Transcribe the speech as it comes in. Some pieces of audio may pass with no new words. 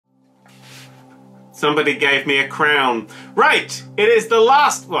Somebody gave me a crown. Right, it is the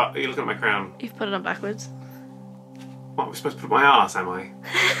last... What? Are you looking at my crown? You've put it on backwards. What, am I supposed to put my arse, am I?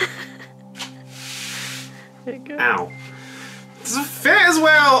 There you go. Ow. It doesn't fit as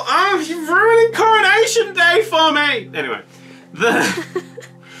well. Oh, you're ruining Coronation Day for me. Anyway,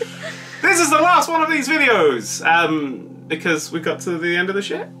 this is the last one of these videos because we got to the end of the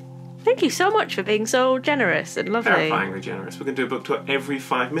shit. Thank you so much for being so generous and lovely. Terrifyingly generous. We're going to do a book tour every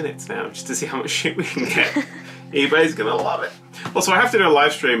 5 minutes now just to see how much shit we can get. eBay's going to love it. Also, I have to do a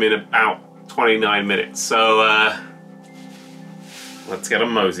live stream in about 29 minutes, so let's get a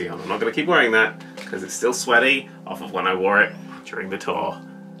mosey on. I'm not going to keep wearing that because it's still sweaty off of when I wore it during the tour.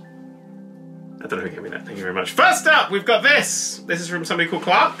 I don't know who gave me that. Thank you very much. First up, we've got this. This is from somebody called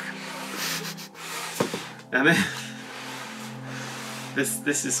Clark. And then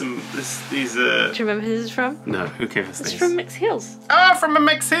this is some these Do you remember who this is from? No, who gave us It's these? from Mix Hills. Oh, from a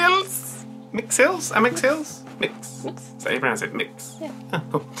Mix Hills. Mix Hills? A Mix Hills? Mix. Is that how you pronounce it? Mix. Yeah. Oh,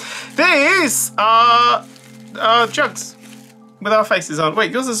 cool. These are jugs with our faces on.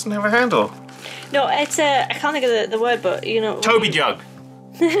 Wait, yours doesn't have a handle. No, it's I can't think of the word, but you know. Toby jug.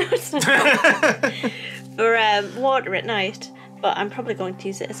 No, it's not. For water at night, but I'm probably going to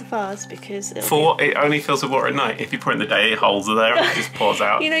use it as a vase because It only fills with water at night. If you put it in the day, it holds it there and it just pours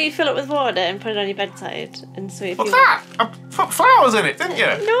out. You know, you fill it with water and put it on your bedside, and so if What's you... that? I put flowers in it, didn't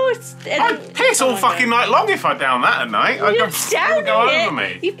you? No, it's... I'd piss all fucking night long if I down that at night. I'd go over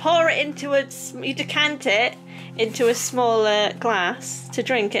me. You pour it into you decant it into a smaller glass to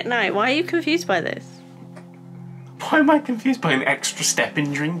drink at night. Why are you confused by this? Why am I confused by an extra step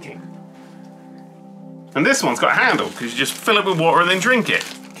in drinking? And this one's got a handle because you just fill it with water and then drink it.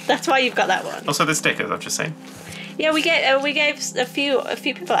 That's why you've got that one. Also, the stickers, I've just seen. Yeah, we gave a few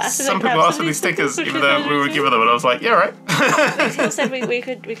people asked. Some people asked for these stickers, even though we were giving them, and I was like, yeah, right. People said we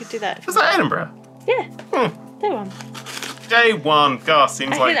could do that. Was that Edinburgh? Yeah. Day one. Day one. God,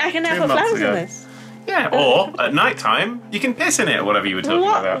 seems like I can now 2 put months flowers ago. in this. Yeah, or at night time, you can piss in it or whatever you were talking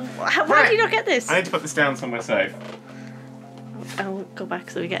about. Why did you not get this? I need to put this down somewhere safe. I'll go back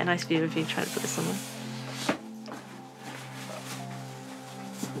so we get a nice view of you trying to put this somewhere.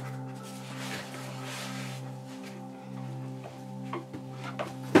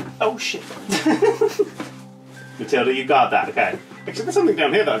 Oh shit. Matilda, you got that, okay. Actually, there's something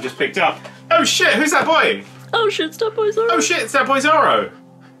down here that I've just picked up. Oh shit, who's that boy? Oh shit, it's that boy Zorro. Oh shit, it's that boy Zorro.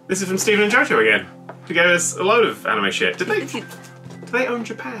 This is from Stephen and Jojo again. Who gave us a load of anime shit. Do they own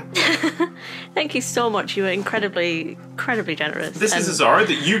Japan? Thank you so much. You were incredibly generous. This is a Zorro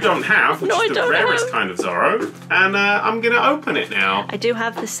that you don't have, which is the rarest kind of Zorro. And I'm going to open it now. I do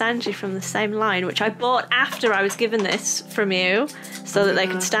have the Sanji from the same line, which I bought after I was given this from you, so that they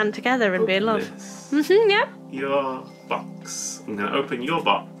could stand together and be in love. Yep. Your box. I'm going to open your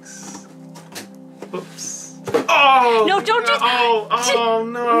box. Oops. Oh! No, don't do that! Oh,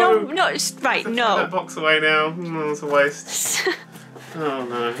 no. No, right, Put no. that box away now. Oh, it's a waste. Oh,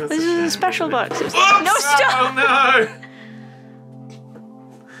 no. This is a special box. Oops! No, stop! Oh, no!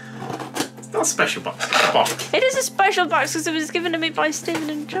 It's not a special box, it's a box. It is a special box because it was given to me by Stephen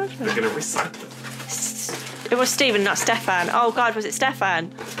and Jojo. We're going to recycle it. It was Stephen, not Stefan. Oh God, was it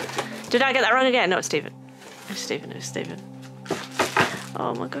Stefan? Did I get that wrong again? No, it's Stephen. It was Stephen.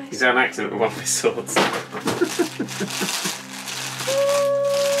 Oh my God. He's had an accident with one of his swords.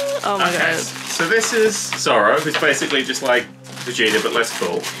 Oh my God. So this is Zorro, who's basically just like Vegeta but less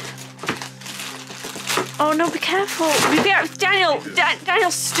cool. Oh no, be careful. Daniel,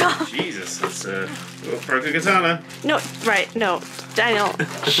 Daniel, stop. Jesus, that's a broken katana. No, right, no. Daniel,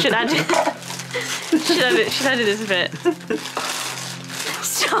 should I do this a bit?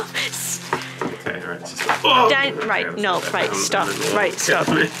 Stop. Okay, alright. Right, no, right, stop. Right, stop.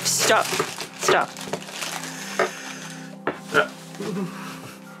 Stop.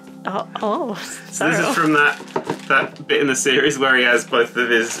 Oh, so this is from that bit in the series where he has both of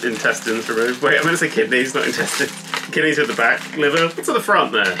his intestines removed. Wait, I'm going to say kidneys, not intestines. Kidneys at the back, liver. What's at the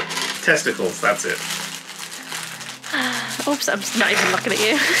front there? Testicles, that's it. Oops, I'm just not even looking at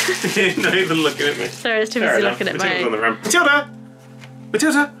you. Not even looking at me. Sorry, I was too busy looking at Matilda's on the my... ramp. Matilda!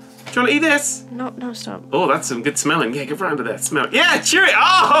 Matilda! Do you want to eat this? No, stop. Oh, that's some good smelling. Yeah, get right under that. Smell it. Yeah, chew it!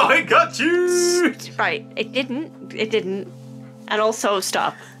 Oh, it got you! Right, it didn't. And also,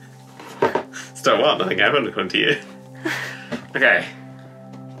 stop. Stop what? Nothing happened according to you. Okay.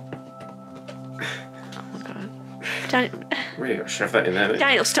 Oh my God. Daniel. Really got to shove that in there.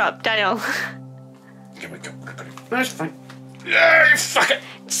 Daniel, stop. Daniel. Come on, go. No, it's fine. Yeah, fuck it!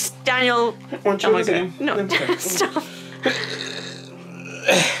 Daniel. One Oh my in. God. No, stop.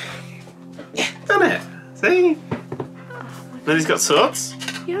 Done it. See? Then he's got swords.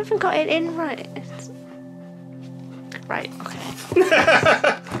 You haven't got it in right. Right, okay.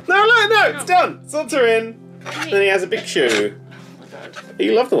 No, it's done. Swords are in. Then he has a big shoe.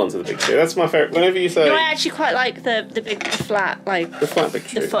 You love the ones with the big shoe. That's my favourite. Whenever you say... No, I actually quite like the big, the flat, like... The flat big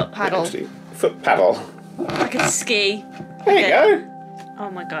shoe. The foot paddle. Foot paddle. Like a ski. There you go. Oh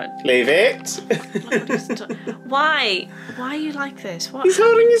my god. Leave it. Why? Why are you like this? What? He's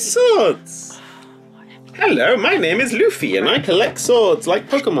holding his swords. Hello, my name is Luffy and I collect swords like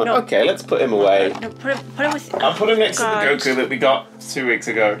Pokemon. No. Okay, let's put him away. No, put him with... I'll put him next to the God. Goku that we got 2 weeks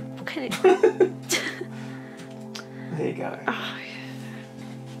ago. Okay. There you go. Oh,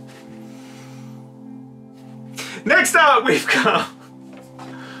 Next up, we've got...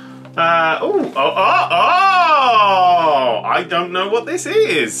 I don't know what this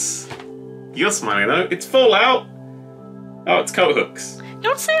is. You're smiling though. It's Fallout. Oh, it's coat hooks.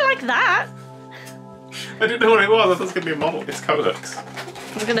 don't say it like that. I didn't know what it was. I thought it was going to be a model. It's coat hooks.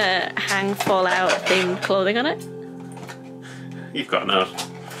 I'm gonna hang Fallout themed clothing on it. You've got Nerd.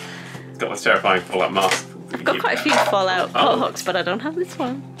 It's got this terrifying Fallout mask. I've got quite a few Fallout coat hooks, but I don't have this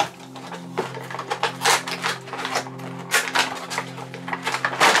one.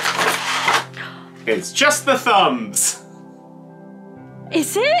 It's just the thumbs.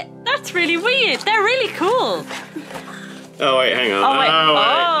 Is it? That's really weird. They're really cool. Oh wait, hang on. Oh, wait. Oh,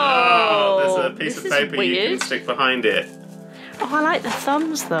 Oh, there's a piece this of is paper you can weird. stick behind it. Oh, I like the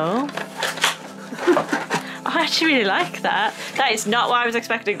thumbs though. I actually really like that. That is not what I was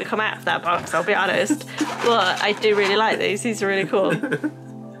expecting to come out of that box, I'll be honest. But I do really like these. These are really cool.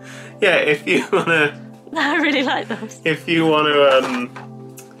 Yeah, if you wanna, I really like those. if you wanna,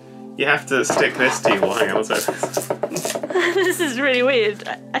 you have to stick this to your wall. Hang on, what's this? This is really weird.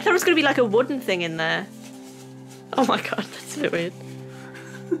 I thought it was going to be like a wooden thing in there. Oh my god, that's so weird.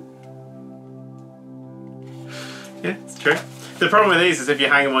 Yeah, it's true. The problem with these is if you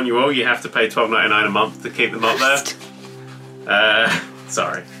hang them on your wall, you have to pay $12.99 a month to keep them up there.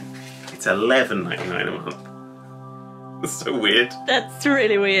 Sorry. It's $11.99 a month. That's so weird. That's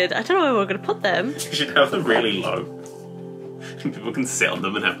really weird. I don't know where we're going to put them. You should have them really low. And people can sit on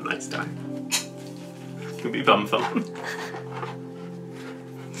them and have a nice time. It could be bum fun.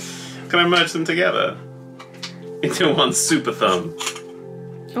 Can I merge them together? Into one super thumb.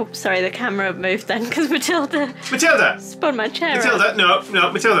 Oh, sorry, the camera moved then because Matilda Matilda! spun my chair Matilda, out.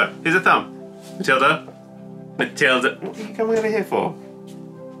 no, Matilda. Here's a thumb. Matilda. Matilda. What are you coming over here for?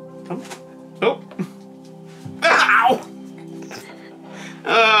 Thumb? Oh. Ow!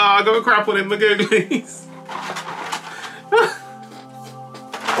 Oh, I got a crapple in my googlies.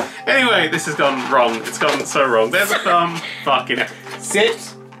 Anyway, this has gone wrong. It's gone so wrong. There's a thumb. Fucking hell.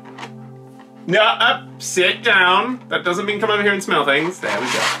 Sit. No, up. Sit down. That doesn't mean come over here and smell things. There we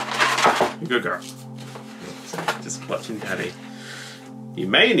go. Good girl. Just watching Daddy. You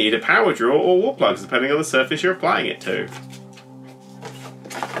may need a power drawer or wall plugs depending on the surface you're applying it to.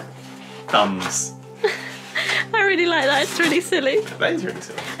 Thumbs. I really like that. It's really silly. That is really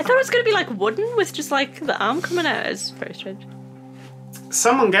silly. I thought it was going to be like wooden with just like the arm coming out. It's very strange.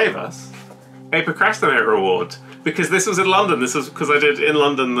 Someone gave us a procrastinator award because this was in London. This was because I did in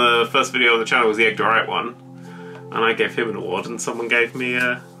London. The first video on the channel was the Egg Right one, and I gave him an award, and someone gave me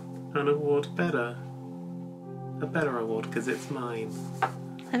an award a better award because it's mine.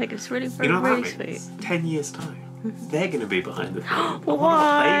 I think it's really, You know what really that sweet. means? 10 years time, they're going to be behind the thing.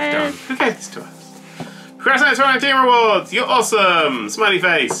 What? They've done. Who gave this to us? Procrastinator Team Awards! You're awesome! Smiley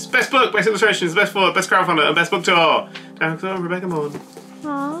face. Best book, best illustrations, best forward, best crowdfunder, and best book tour. Down Rebecca Morn.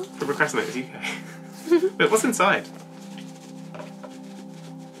 Aww. For Procrastinators UK. Wait, what's inside?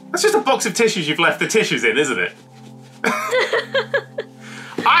 That's just a box of tissues you've left the tissues in, isn't it?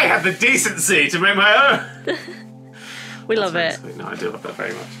 I had the decency to make my own! We love That's it. really sweet. No, I do love that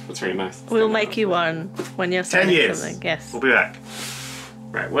very much. That's really nice. We'll make you one when you're 10 signing years. something. Yes. We'll be back.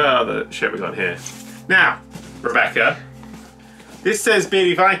 Right, what other shit we got here? Now, Rebecca, this says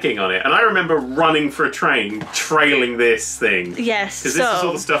Beardy Viking on it, and I remember running for a train trailing this thing. Yes. Because this is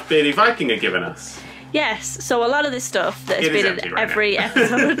all the stuff Beardy Viking had given us. Yes, so a lot of this stuff that has It is been empty in right every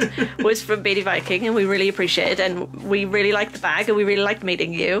episode was from Beardy Viking, and we really appreciate it, and we really liked the bag, and we really liked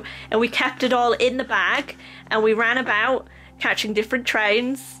meeting you, and we kept it all in the bag, and we ran about catching different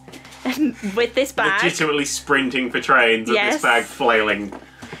trains and with this bag. Legitimately sprinting for trains with Yes. this bag flailing.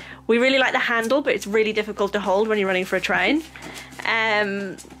 We really like the handle, but it's really difficult to hold when you're running for a train.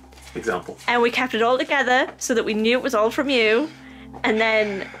 Example. And we kept it all together so that we knew it was all from you, and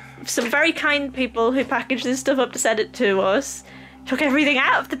then some very kind people who packaged this stuff up to send it to us took everything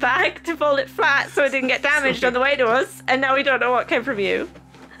out of the bag to fold it flat so it didn't get damaged on the way to us, and now we don't know what came from you.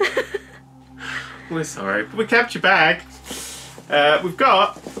 We're sorry, but we kept your bag. We've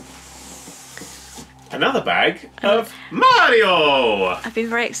got another bag of Mario! I've been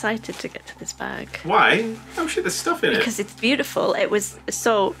very excited to get to this bag. Why? Oh shit, there's stuff in it. Because it's beautiful. It was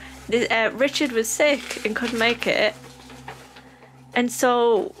so... Richard was sick and couldn't make it. And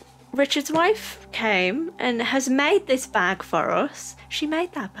so Richard's wife came and has made this bag for us. She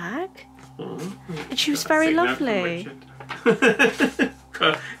made that bag. Oh, and she was very lovely. Legitimately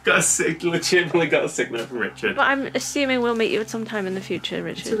got a sick note from Richard. But I'm assuming we'll meet you at some time in the future,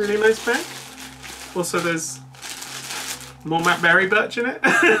 Richard. It's a really nice bag. Also, there's more Matt Berry birch in it.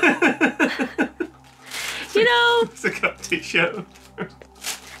 You know... It's a cup t-shirt.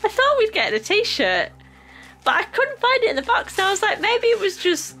 I thought we'd get a t-shirt, but I couldn't find it in the box. And I was like, maybe it was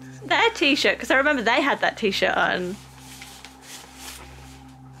just their t-shirt, because I remember they had that t-shirt on.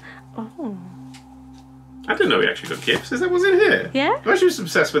 Oh. I didn't know we actually got gifts. Is that what's in here? Yeah. I was just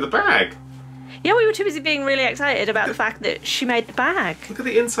obsessed with the bag. Yeah, we were too busy being really excited about the fact that she made the bag. Look at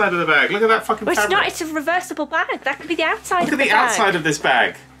the inside of the bag. Look at that fucking Well, it's fabric. not. It's a reversible bag. That could be the outside Look of at the the bag. outside of this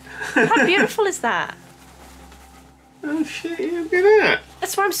bag. How beautiful is that? Oh shit, yeah, look at that.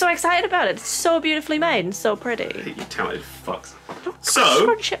 That's why I'm so excited about it. It's so beautifully made and so pretty. I hate you talented fucks. Don't So,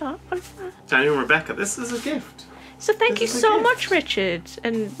 scrunch it up. Daniel and Rebecca, this is a gift. So thank you This is a so gift. much, Richard.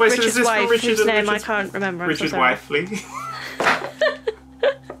 And Wait, so is Richard's this for wife, Richard whose and name Richard's- I can't remember. I'm so Richard sorry. Wifely.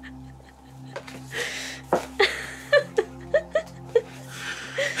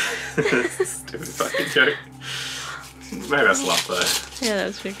 Stupid fucking joke. Maybe that's a laugh though. Yeah, that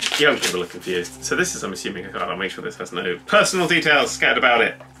was big. Young people are confused. So this is, I'm assuming, a card. I'll make sure this has no personal details scattered about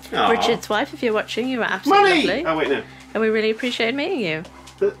it. Aww. Richard's wife, if you're watching, you were absolutely Money! lovely. Oh wait, no. And we really appreciated meeting you.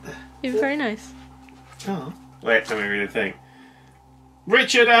 You were very nice. Oh. Wait, let me read the thing.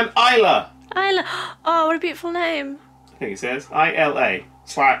 Richard and Isla. Isla. Oh, what a beautiful name. I think it says ILA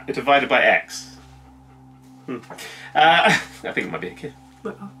divided by X. I think it might be a kid.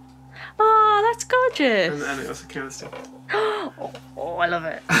 Oh, that's gorgeous. And it also kind of stuff. Oh, I love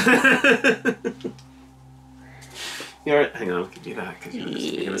it. Hang on, I'll give you that because you're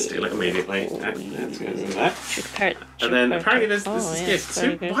going to steal it immediately. That's in there. Should compare it. And then apparently there's Oh, this yeah, gift.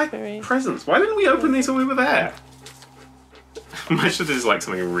 very So good, why very- presents? Why didn't we open these while we were there? Imagine this is like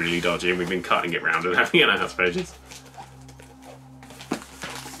something really dodgy and we've been cutting it round and having it in our house for ages.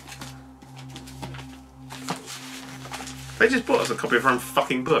 They just bought us a copy of our own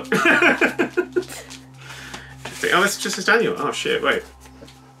fucking book. Interesting. Oh, this just says Daniel. Oh shit, wait.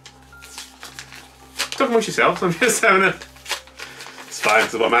 Talk amongst yourselves. I'm just having a... It's fine,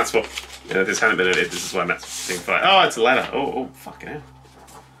 this is what Matt's for. You know, this hadn't been edited, this is why Matt's being fine. Oh, it's a letter. Oh, fucking hell.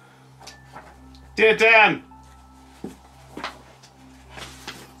 Dear Dan!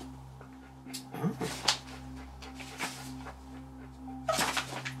 Oh.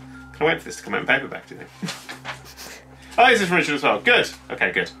 Can I wait for this to come out in paperback, do you think? Oh, this is from Richard as well. Good.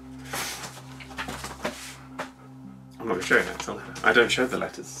 Okay, good. I'm not going to show you that. It's a letter. I don't show the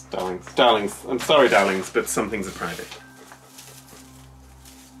letters, darlings. Darlings, I'm sorry, darlings, but some things are private.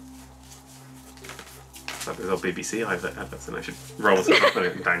 It's like those old BBC adverts, and I should roll stuff up in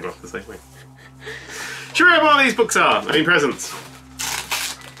it and dangle off the same way. Should we know what these books are? I mean, presents.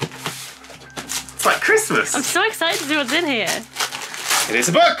 It's like Christmas. I'm so excited to see what's in here. It is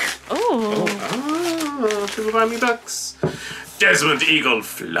a book. Oh. Oh, people buy me books. Desmond Eagle,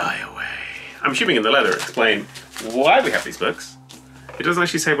 fly away. I'm assuming in the letter explain why we have these books. It doesn't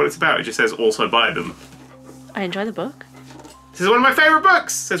actually say what it's about, it just says also buy them. I enjoy the book. This is one of my favourite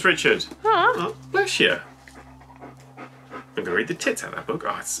books, says Richard. Aw. Oh, bless you. I'm going to read the tits out of that book.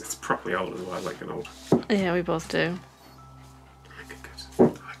 Oh, it's properly old as well. I like an old. Yeah, we both do. Good. I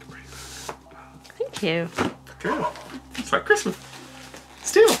can read that. Thank you. Good. It's like Christmas.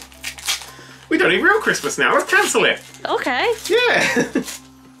 Still. We don't need real Christmas now. Let's cancel it. Okay. Yeah.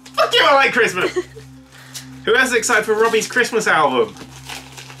 Fuck you, I like Christmas. Who else is excited for Robbie's Christmas album?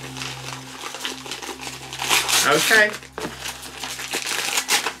 Okay.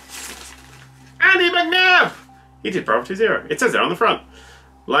 Andy McNabb! He did Property Zero. It says there on the front.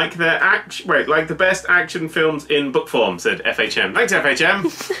 Like the best action films in book form, said FHM. Thanks, FHM.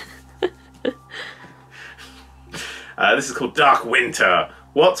 This is called Dark Winter.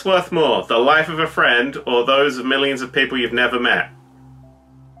 What's worth more, the life of a friend or those of millions of people you've never met?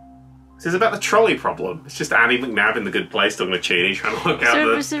 This is about the trolley problem. It's just Andy McNabb in the good place talking to Chidi trying to look out the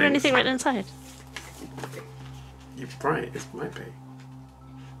Was there things. anything written inside? You're right, it might be.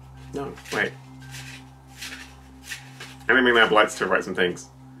 No, wait. Andy McNabb likes to write some things.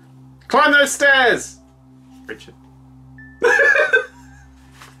 Climb those stairs! Richard.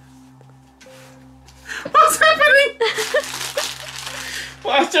 What's happening?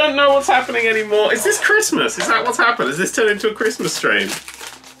 I don't know what's happening anymore. Is this Christmas? Is that what's happened? Has this turned into a Christmas stream?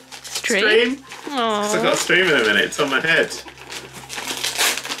 Stream? Because I've got a stream in a minute. It's on my head.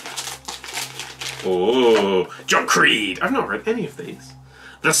 Oh, John Creed. I've not read any of these.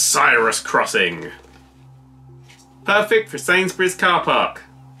 The Cyrus Crossing. Perfect for Sainsbury's car park.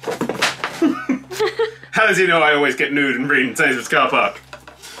 How does he know I always get nude and read in Sainsbury's car park?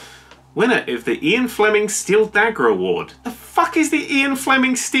 Winner of the Ian Fleming Steel Dagger Award. The fuck is the Ian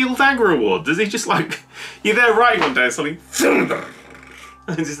Fleming Steel Dagger Award? Does he just like... You're there writing one day and something...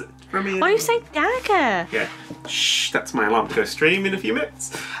 just, Why are you saying dagger? Yeah. Shh, that's my alarm to go stream in a few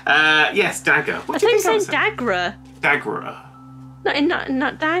minutes. Yes, dagger. What I do thought you you think were saying dagger. Dagger.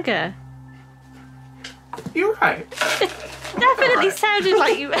 Not dagger. You're right. Definitely Right. sounded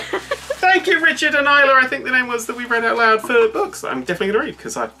like you... Thank you, Richard and Isla. I think the name was that we read out loud for books that I'm definitely going to read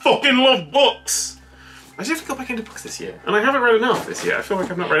because I fucking love books. I just have to go back into books this year. And I haven't read enough this year. I feel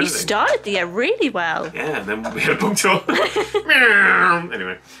like I've not read You anything. started the year really well. Yeah, and then we had a book tour.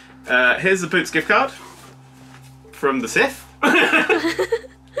 Anyway, here's the Boots gift card from the Sith.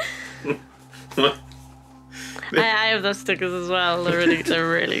 I have those stickers as well. They're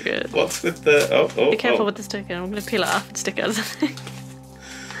really good. What's with the... Be careful with the sticker. I'm going to peel it off and stick it on something.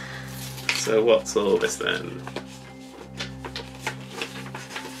 So what's all this then?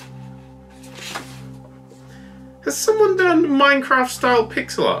 Has someone done Minecraft-style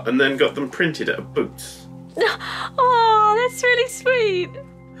pixel art and then got them printed at a Boots? Oh, that's really sweet.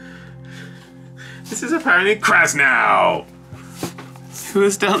 This is apparently Krasnow, who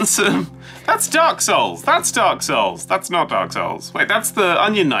has done some... That's Dark Souls. That's Dark Souls. That's not Dark Souls. Wait, that's the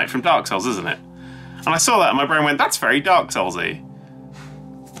Onion Knight from Dark Souls, isn't it? And I saw that and my brain went, that's very Dark Souls-y.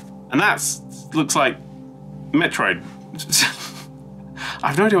 And that's... looks like... Metroid. I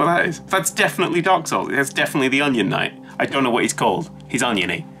have no idea what that is. That's definitely Dark Souls. That's definitely the Onion Knight. I don't know what he's called. He's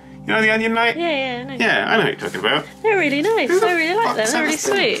oniony. You know the Onion Knight? Yeah, I know. Yeah, I know what you're talking about. They're really nice. I really like them. They're really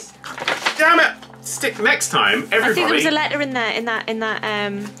sweet. Damn it! Stick next time, everybody. I think there was a letter in there, in that in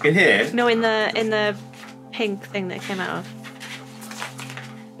here? No, in the pink thing that it came out of.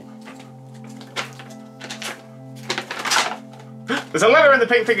 There's a letter in the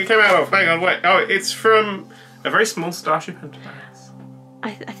pink thing it came out of. Hang on, wait. Oh, it's from a very small Starship Enterprise.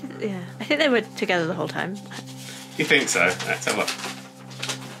 I think they were together the whole time. You think so? Let's have a look.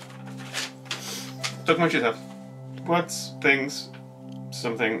 Talk amongst yourself. What's things?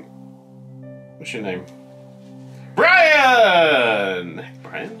 Something. What's your name? Brian! Hey,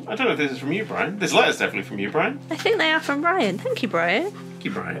 Brian. I don't know if this is from you, Brian. This letter's definitely from you, Brian. I think they are from Brian. Thank you, Brian. Thank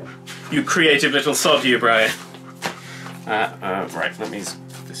you, Brian. You creative little sod, you, Brian. Right, let me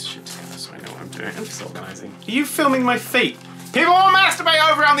put this shit together so I know what I'm doing. I'm disorganising. Are you filming my feet? People will masturbate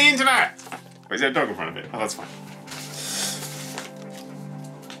over on the internet! Wait, is there a dog in front of it? Oh, that's fine.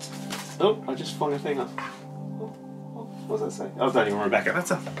 Oh, I just flung a thing up. What does that say? Oh, Daniel and Rebecca,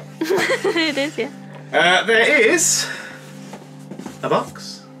 that's up. It is, yeah. There is a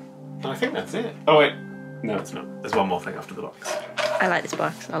box. And I think that's it. Oh, wait. No, it's not. There's one more thing after the box. I like this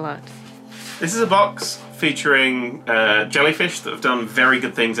box a lot. This is a box featuring jellyfish that have done very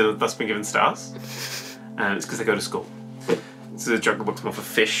good things and have thus been given stars. And it's because they go to school. This is a Jungle Book's more for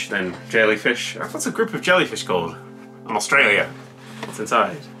fish than jellyfish. What's a group of jellyfish called? In Australia. What's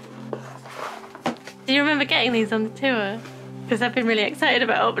inside? Do you remember getting these on the tour? Because I've been really excited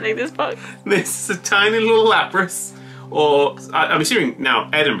about opening this box. This is a tiny little lapras. Or, I'm assuming now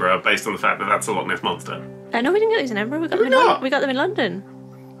Edinburgh, based on the fact that that's a Loch Ness Monster. No, we didn't get these in Edinburgh. We got them in London.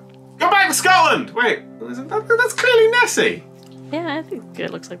 Go back to Scotland! Wait, that's clearly Nessie. Yeah, I think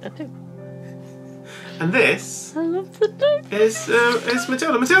it looks like that too. And this I love the dog. is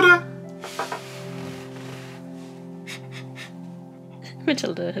Matilda. Matilda!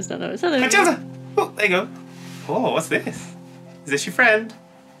 Matilda has not noticed. Hello. Matilda! Oh, there you go. Oh, what's this? Is this your friend?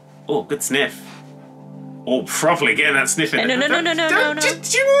 Oh, good sniff. Oh, properly getting that sniff in. No.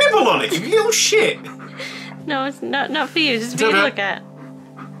 Just you nibble on it, you little shit. No, it's not for you. It's for you to look at.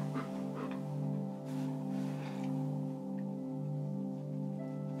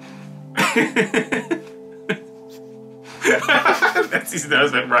 Bessie's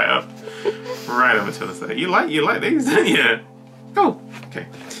nose went right up. Right over to us there. You like these, don't you? Oh, okay.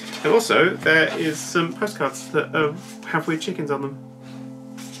 And also, there is some postcards that have weird chickens on them.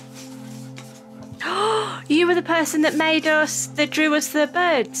 You were the person that drew us the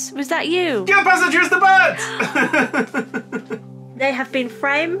birds. Was that you? You're the person that drew us the birds! They have been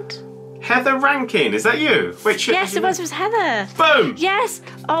framed. Heather Rankin, is that you? Which Yes, it was Heather. Boom! Yes.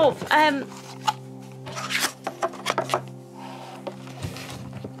 Oh,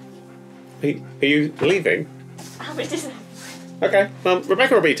 Are you leaving? Oh, it isn't. Okay,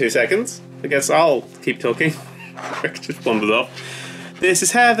 Rebecca will be 2 seconds. I guess I'll keep talking. Rebecca just wanders off. This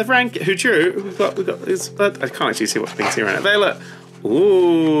is Heather Rank. Who drew? We've got I can't actually see what's being seen right now. There, look.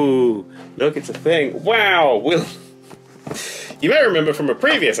 Ooh, look, it's a thing. Wow, Will. You may remember from a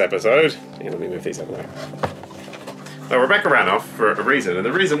previous episode. Let me move these out of the way. Well, Rebecca ran off for a reason, and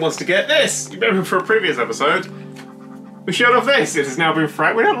the reason was to get this. You remember from a previous episode? We showed off this. It has now been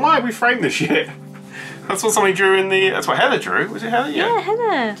framed. We don't lie. We framed this shit. That's what somebody drew in the. That's what Heather drew. Was it Heather? Yeah,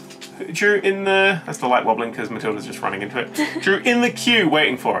 Heather. Drew in the. That's the light wobbling because Matilda's just running into it. Drew in the queue,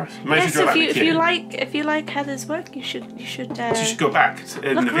 waiting for us. Yes, if you like Heather's work, you should. You should go back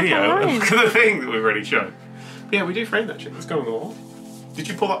in the video and look at the thing that we've already shown. Yeah, we do frame that shit. Let's go on the wall. Did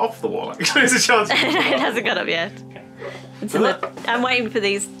you pull that off the wall? Actually, there's a chance. It hasn't got up yet. I'm waiting for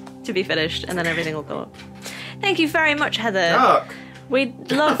these to be finished, and then everything will go up. Thank you very much, Heather. Yuck. We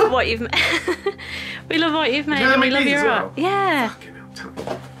love what you've made. We love what you've made. And we love your art. Yeah. Fucking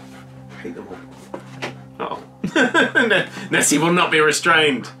hell. I hate them all. Uh-oh. Nessie will not be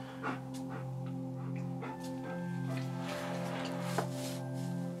restrained.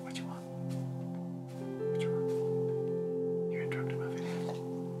 What do you want? What do you want? You're interrupting my video.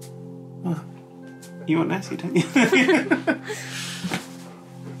 Oh. You want Nessie, don't you?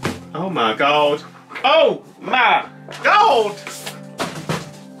 Oh my god. Oh my god!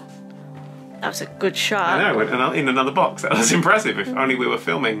 That was a good shot. I know, in another box. That was impressive, if only we were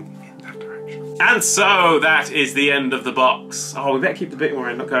filming in that direction. And so, that is the end of the box. Oh, we better keep the bit more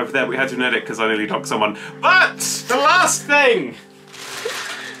and not go over there. We had to edit because I nearly docked someone. But, the last thing!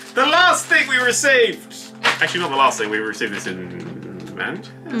 The last thing we received! Actually, not the last thing, we received this in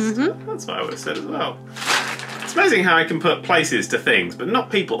Manchester. Mm-hmm. That's what I would have said as well. It's amazing how I can put places to things, but not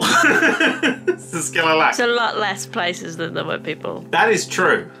people. It's the skill I lack. It's a lot less places than there were people. That is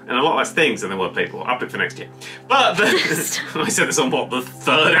true, and a lot less things than there were people. I'll pick for next year. But I said this on what, the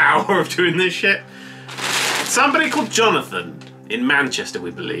 3rd hour of doing this shit? Somebody called Jonathan in Manchester,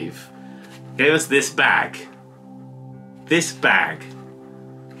 we believe, gave us this bag. This bag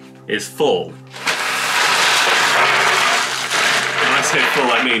is full. When I say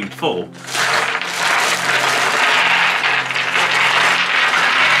full, I mean full.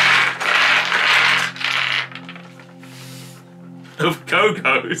 Of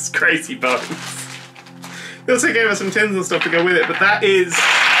Go-Go's Crazy Bones. They also gave us some tins and stuff to go with it, but that is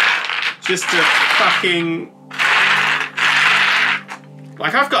just a fucking...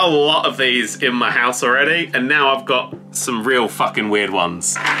 Like, I've got a lot of these in my house already, and now I've got some real fucking weird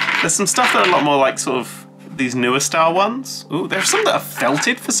ones. There's some stuff that are a lot more like sort of these newer style ones. Ooh, there's some that are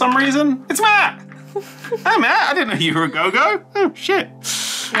felted for some reason. It's Matt! Hey Matt, I didn't know you were a Go-Go. Oh, shit.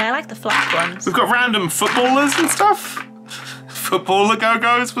 Yeah, I like the flat ones. We've got random footballers and stuff. Footballer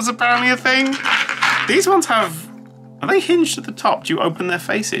Go-Go's was apparently a thing. These ones have... Are they hinged at the top? Do you open their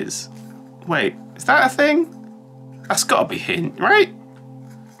faces? Wait, is that a thing? That's gotta be hinged, right?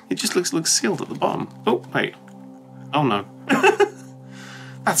 It just looks sealed at the bottom. Oh, wait. Oh no.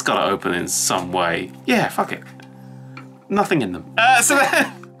 That's gotta open in some way. Yeah, fuck it. Nothing in them. So then,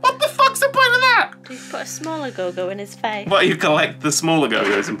 what the fuck's the point of that? Do you put a smaller Go-Go in his face? Well, you collect the smaller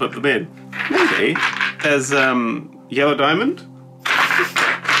Go-Go's and put them in. Maybe. There's, Yellow Diamond.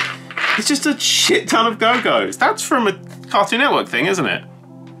 It's just a shit ton of Go-Go's. That's from a Cartoon Network thing, isn't it?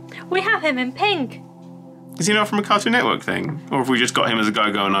 We have him in pink. Is he not from a Cartoon Network thing? Or have we just got him as a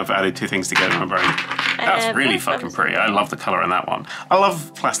Go-Go and I've added 2 things together in my brain? That's really fucking pretty. I love the colour in that one. I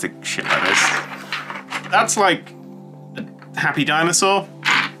love plastic shit like this. That's like a happy dinosaur.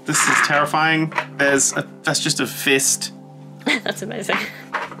 This is terrifying. That's just a fist. That's amazing.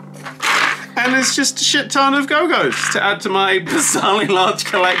 And there's just a shit ton of Go-Go's to add to my bizarrely large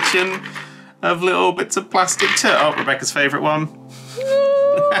collection of little bits of plastic too. Oh, Rebecca's favourite one.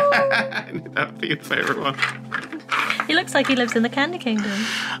 That'd be your favourite one. He looks like he lives in the Candy Kingdom.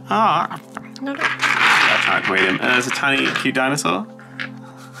 Ah. No. That's how I can read him. There's a tiny, cute dinosaur.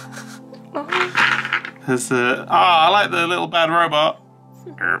 Oh. There's I like the little bad robot.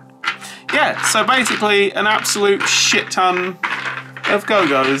 Yeah, so basically an absolute shit ton of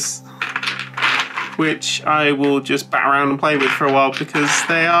Go-Go's, which I will just bat around and play with for a while because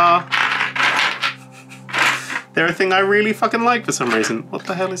they're a thing I really fucking like for some reason. What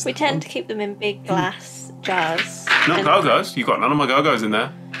the hell is that? We tend to keep them in big glass jars. Not Go-Go's. You've got none of my Go-Go's in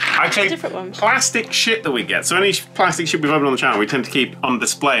there. Actually, different ones. Plastic shit that we get. So any plastic shit we've opened on the channel, we tend to keep on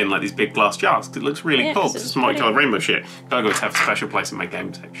display in like these big glass jars because it looks really cool. It's multicolored rainbow shit. Go-Go's have a special place in my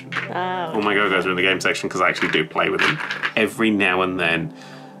game section. Oh. All my Go-Go's are in the game section because I actually do play with them every now and then.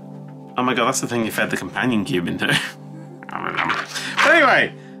 Oh my god, that's the thing you fed the companion cube into. But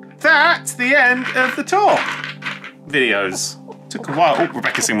anyway, that's the end of the tour videos. Took a while. Oh,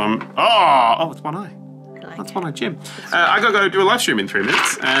 Rebecca's seen one. Oh, it's one eye. That's one eye Jim. I gotta go do a live stream in 3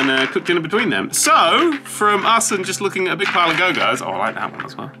 minutes and cook dinner between them. So, from us and just looking at a big pile of Go-Go's, oh, I like that one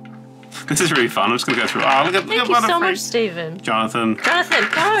as well. This is really fun. I'm just gonna go through. Oh, look at Thank you so much, Stephen. Jonathan. Jonathan,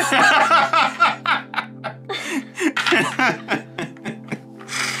 go!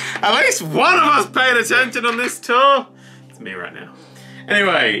 At least one of us paid attention on this tour. It's me right now.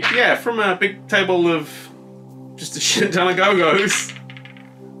 Anyway, yeah, from a big table of just a shit ton of Go-Go's.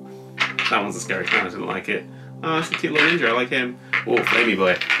 That one's a scary clown, I didn't like it. Oh, it's a cute little ninja, I like him. Oh, flamey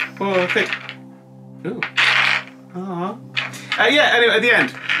boy. Oh, thick. Ooh. Aww. Yeah, anyway, at the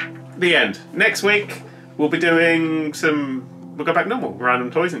end. The end. Next week, we'll be doing some... We'll go back normal,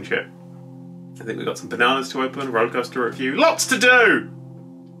 random toys and shit. I think we've got some bananas to open, a roller coaster review. Lots to do!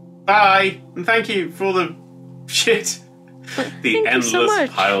 Bye! And thank you for all the shit. The endless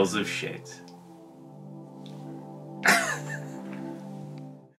piles of shit.